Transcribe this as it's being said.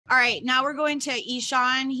All right, now we're going to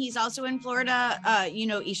Ishan. He's also in Florida. You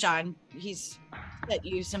know Ishan. He's sent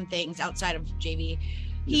you some things outside of JV.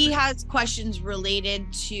 He has questions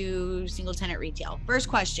related to single tenant retail. First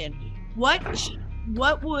question, what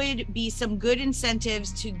would be some good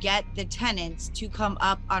incentives to get the tenants to come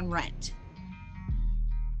up on rent?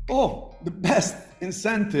 Oh, the best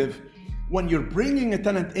incentive when you're bringing a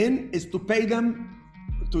tenant in is to pay them,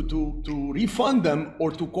 to refund them, or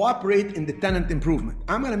to cooperate in the tenant improvement.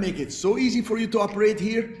 I'm gonna make it so easy for you to operate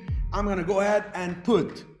here. I'm gonna go ahead and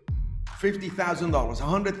put $50,000,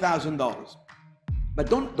 $100,000. But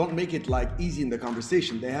don't make it like easy in the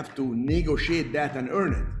conversation. They have to negotiate that and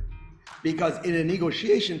earn it. Because in a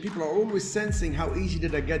negotiation, people are always sensing how easy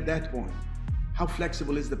did I get that point? How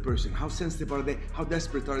flexible is the person? How sensitive are they? How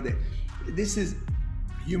desperate are they? This is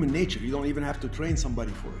human nature. You don't even have to train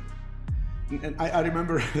somebody for it. And I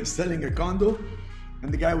remember selling a condo,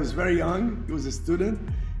 and the guy was very young. He was a student,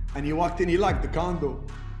 and he walked in, he liked the condo,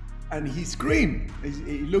 and he screamed.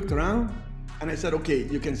 He looked around, and I said, okay,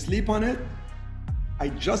 you can sleep on it. I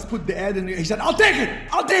just put the ad in. He said, I'll take it,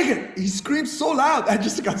 I'll take it. He screamed so loud, I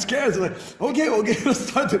just got scared. I was like, okay, let's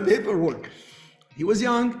start the paperwork. He was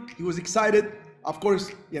young, he was excited. Of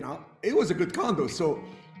course, you know, it was a good condo. So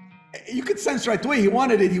you could sense right away, he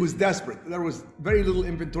wanted it, he was desperate. There was very little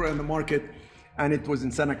inventory on the market, and it was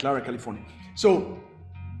in Santa Clara, California. So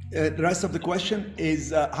the rest of the question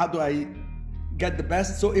is, how do I get the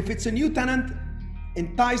best? So if it's a new tenant,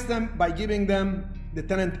 entice them by giving them the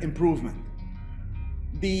tenant improvement.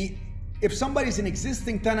 If somebody's an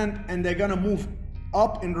existing tenant and they're gonna move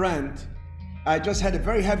up in rent, I just had a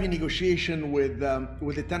very heavy negotiation with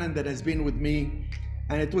a tenant that has been with me,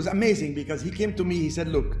 and it was amazing because he came to me, he said,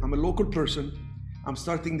 look, I'm a local person, I'm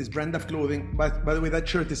starting this brand of clothing. By the way, that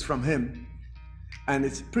shirt is from him, and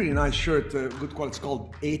it's a pretty nice shirt, good quality. It's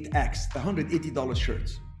called 8X, $180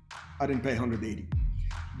 shirts. I didn't pay $180,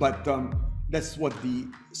 but that's what the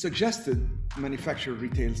suggested manufacturer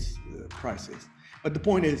retails price is. But the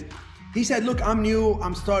point is, he said, look, I'm new,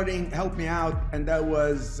 I'm starting, help me out. And that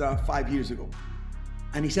was 5 years ago.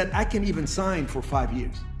 And he said, I can even sign for 5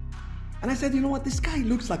 years. And I said, you know what, this guy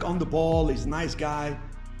looks like on the ball, he's a nice guy.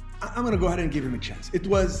 I'm gonna go ahead and give him a chance. It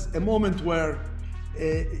was a moment where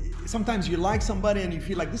sometimes you like somebody and you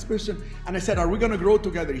feel like this person, and I said, are we gonna grow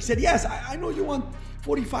together? He said, yes, I know you want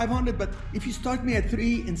 4,500, but if you start me at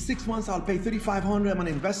 3, in 6 months, I'll pay 3,500, I'm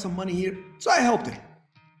gonna invest some money here. So I helped him.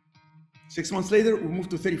 6 months later, we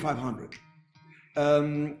moved to 3,500.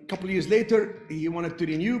 A couple of years later, he wanted to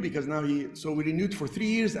renew because now so we renewed for 3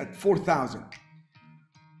 years at 4,000.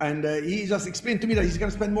 And he just explained to me that he's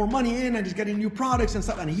gonna spend more money in and he's getting new products and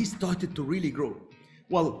stuff, and he started to really grow.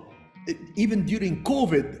 Well, even during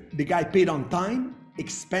COVID, the guy paid on time,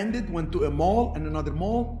 expanded, went to a mall and another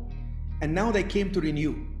mall, and now they came to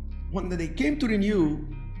renew. When they came to renew,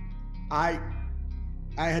 I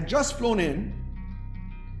had just flown in,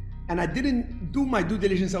 and I didn't do my due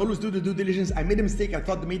diligence. I always do the due diligence. I made a mistake. I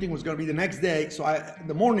thought the meeting was going to be the next day. So in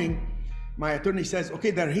the morning, my attorney says, okay,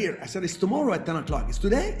 they're here. I said, it's tomorrow at 10 o'clock. It's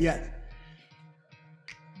today? Yes.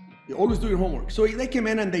 You always do your homework. So they came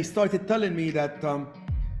in and they started telling me that,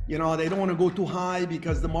 you know, they don't want to go too high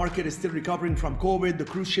because the market is still recovering from COVID. The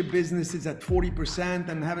cruise ship business is at 40%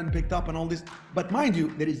 and haven't picked up and all this. But mind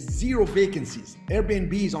you, there is 0 vacancies.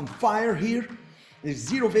 Airbnb is on fire here. There's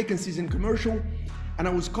 0 vacancies in commercial. And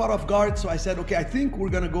I was caught off guard, so I said, okay, I think we're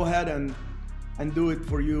gonna go ahead and do it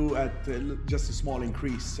for you at just a small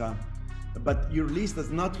increase. But your lease does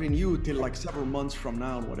not renew till like several months from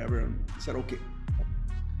now or whatever. And I said, okay.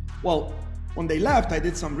 Well, when they left, I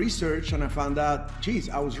did some research and I found out, geez,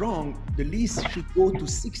 I was wrong. The lease should go to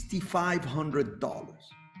 $6,500.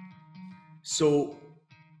 So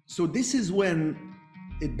this is when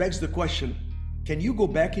it begs the question, can you go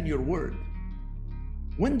back in your word?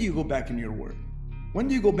 When do you go back in your word? When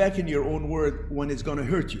do you go back in your own word when it's gonna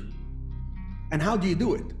hurt you? And how do you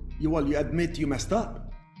do it? You admit you messed up.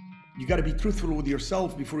 You gotta be truthful with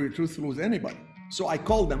yourself before you're truthful with anybody. So I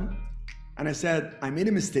called them and I said, I made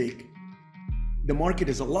a mistake. The market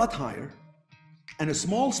is a lot higher, and a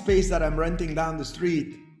small space that I'm renting down the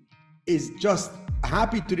street is just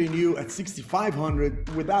happy to renew at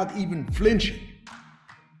 $6,500 without even flinching.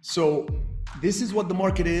 So this is what the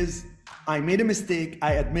market is. I made a mistake,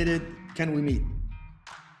 I admit it, can we meet?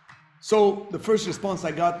 So the first response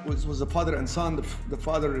I got was a father and son. The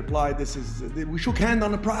father replied, we shook hands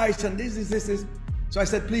on the price and this is. So I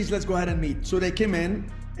said, please, let's go ahead and meet. So they came in.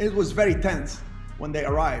 It was very tense when they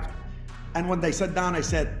arrived. And when they sat down, I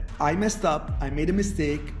said, I messed up, I made a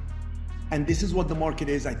mistake, and this is what the market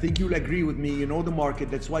is. I think you'll agree with me, you know the market.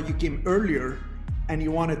 That's why you came earlier and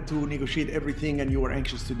you wanted to negotiate everything and you were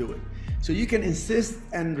anxious to do it. So you can insist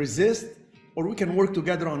and resist, or we can work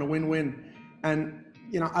together on a win-win. And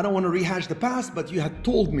I don't want to rehash the past, but you had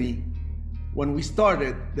told me when we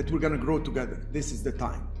started that we're going to grow together. This is the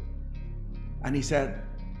time. And he said,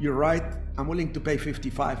 you're right. I'm willing to pay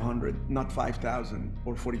 $5,500, not $5,000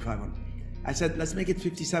 or $4,500. I said, let's make it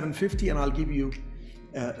 $5,750 and I'll give you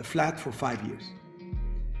a flat for 5 years.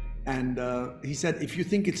 And he said, if you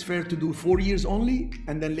think it's fair to do 4 years only,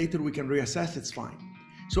 and then later we can reassess, it's fine.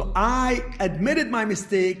 So I admitted my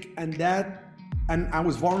mistake, and I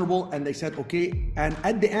was vulnerable, and they said, okay. And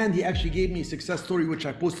at the end, he actually gave me a success story, which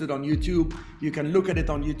I posted on YouTube. You can look at it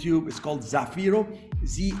on YouTube. It's called Zafiro,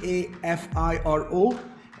 Zafiro.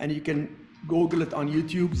 And you can Google it on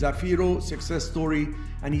YouTube, Zafiro success story.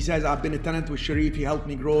 And he says, I've been a tenant with Sharif. He helped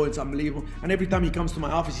me grow. It's unbelievable. And every time he comes to my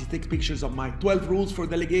office, he takes pictures of my 12 rules for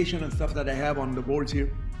delegation and stuff that I have on the boards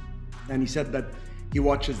here. And he said that he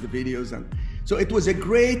watches the videos. And so it was a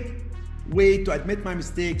great way to admit my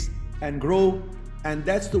mistakes and grow. And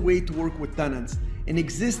that's the way to work with tenants. An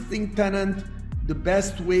existing tenant, the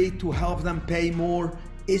best way to help them pay more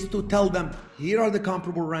is to tell them, here are the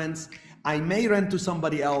comparable rents. I may rent to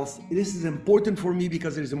somebody else. This is important for me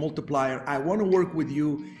because there's a multiplier. I want to work with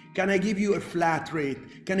you. Can I give you a flat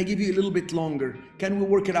rate? Can I give you a little bit longer? Can we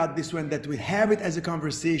work it out this way? And that we have it as a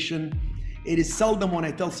conversation. It is seldom when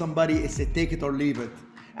I tell somebody it's a take it or leave it.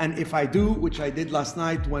 And if I do, which I did last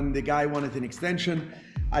night when the guy wanted an extension,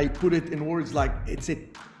 I put it in words like, I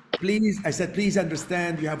said, please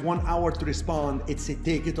understand, you have 1 hour to respond. It's a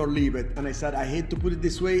take it or leave it. And I said, I hate to put it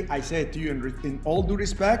this way. I say it to you in all due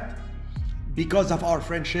respect, because of our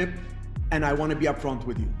friendship, and I want to be upfront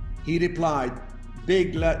with you. He replied,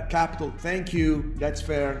 big capital, thank you, that's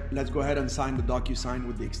fair. Let's go ahead and sign the DocuSign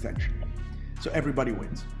with the extension. So everybody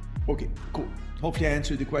wins. Okay, cool. Hopefully I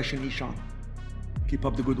answered the question, Ishan. Keep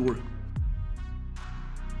up the good work.